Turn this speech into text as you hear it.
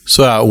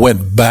So I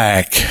went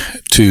back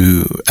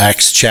to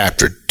Acts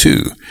chapter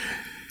 2,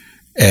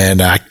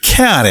 and I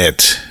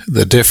counted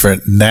the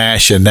different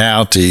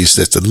nationalities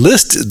that's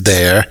listed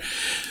there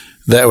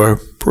that were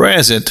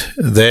present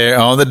there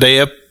on the day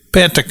of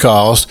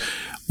Pentecost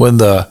when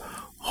the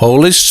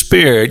Holy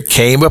Spirit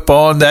came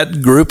upon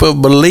that group of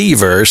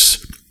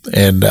believers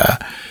and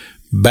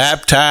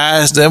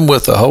baptized them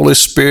with the Holy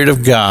Spirit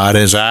of God.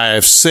 As I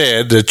have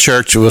said, the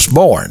church was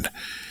born.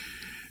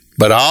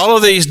 But all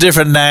of these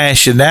different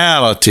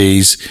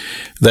nationalities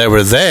that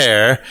were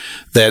there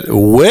that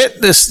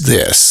witnessed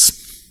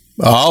this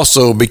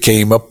also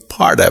became a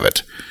part of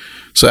it.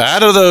 So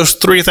out of those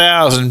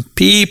 3,000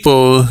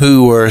 people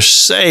who were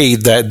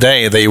saved that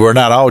day, they were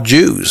not all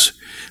Jews.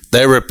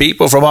 They were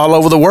people from all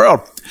over the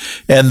world.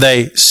 And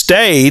they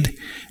stayed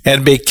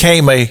and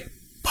became a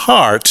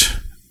part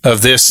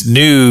of this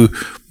new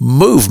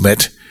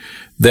movement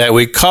that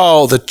we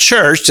call the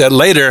church, that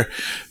later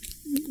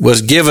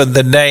was given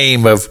the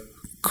name of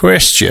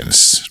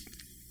Christians.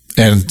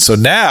 And so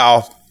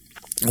now,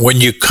 when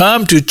you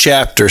come to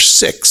chapter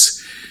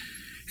 6,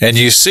 and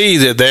you see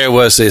that there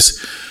was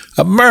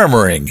a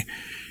murmuring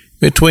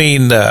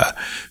between the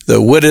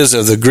widows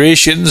of the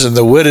Grecians and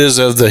the widows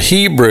of the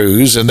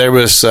Hebrews, and there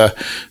was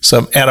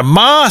some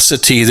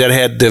animosity that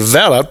had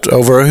developed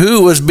over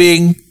who was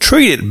being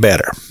treated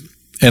better.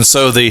 And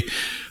so the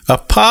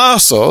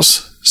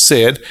apostles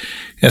said,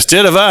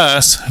 instead of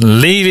us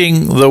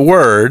leaving the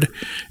word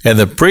and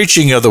the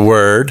preaching of the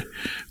word,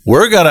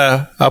 we're going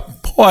to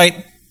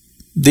appoint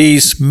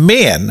these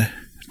men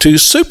to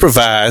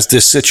supervise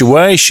this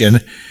situation,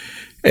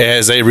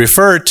 as they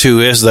refer to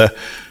as the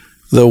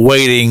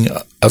waiting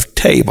of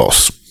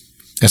tables.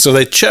 And so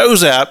they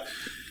chose out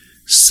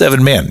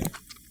 7 men.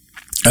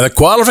 And the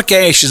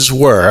qualifications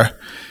were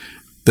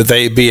that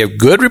they be of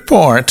good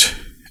report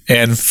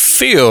and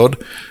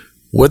filled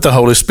with the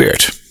Holy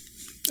Spirit.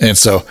 And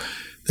so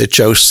they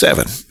chose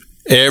 7.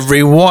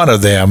 Every one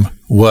of them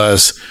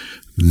was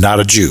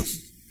not a Jew.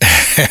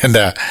 And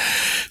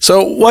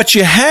so what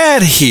you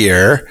had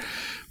here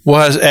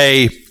was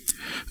a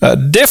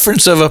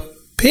difference of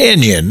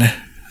opinion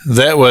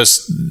that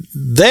was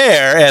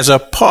there as a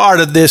part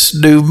of this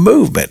new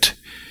movement.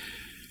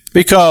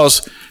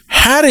 Because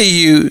how do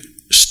you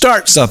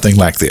start something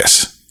like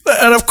this?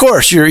 And of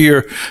course,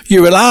 you're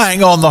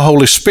relying on the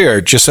Holy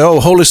Spirit. You say, "Oh,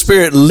 Holy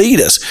Spirit, lead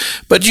us."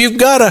 But you've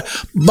got a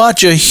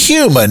bunch of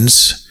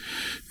humans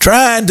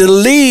trying to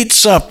lead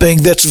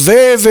something that's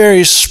very,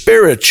 very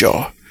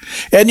spiritual.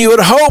 And you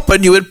would hope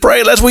and you would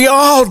pray, as we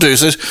all do,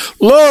 says,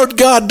 "Lord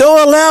God,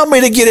 don't allow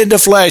me to get into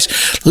flesh.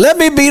 Let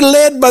me be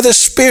led by the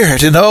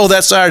Spirit." And oh,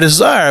 that's our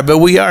desire, but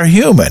we are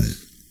human.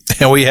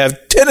 And we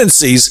have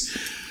tendencies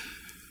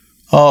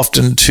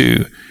often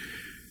to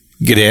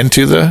get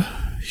into the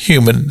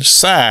human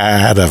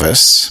side of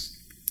us.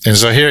 And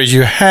so here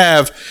you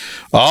have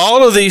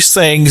all of these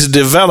things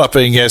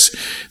developing as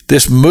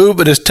this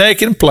movement is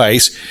taking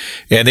place,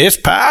 and it's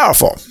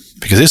powerful.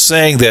 Because it's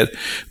saying that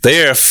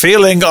they are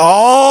filling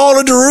all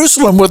of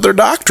Jerusalem with their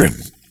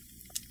doctrine.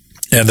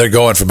 And they're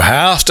going from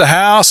house to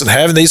house and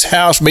having these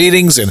house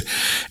meetings, and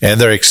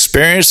they're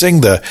experiencing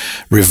the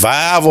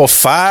revival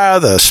fire.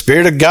 The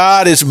Spirit of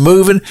God is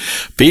moving.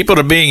 People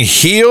are being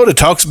healed. It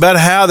talks about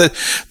how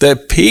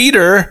that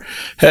Peter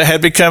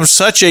had become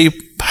such a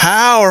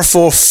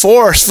powerful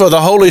force for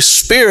the Holy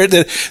Spirit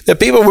that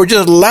people were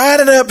just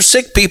lining up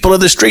sick people in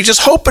the streets,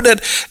 just hoping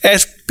that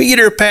as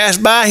Peter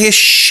passed by, his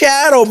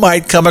shadow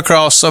might come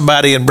across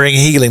somebody and bring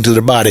healing to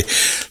their body.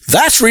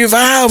 That's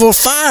revival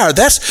fire.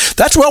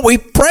 That's what we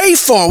pray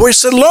for. We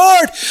said,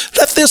 "Lord,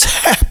 let this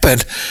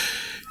happen."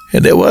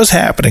 And it was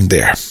happening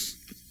there.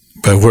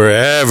 But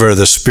wherever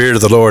the Spirit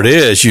of the Lord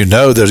is, you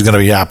know there's going to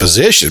be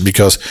opposition,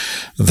 because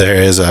there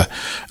is a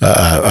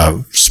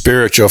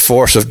spiritual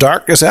force of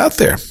darkness out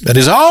there that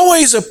is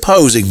always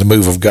opposing the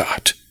move of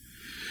God.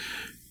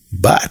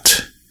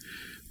 But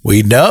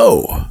we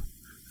know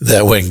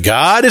that when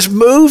God is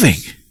moving,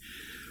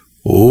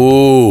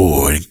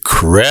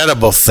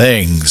 incredible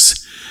things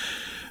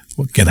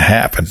can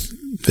happen.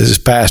 This is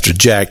Pastor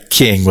Jack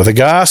King with the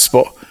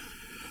gospel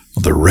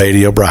on the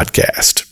radio broadcast.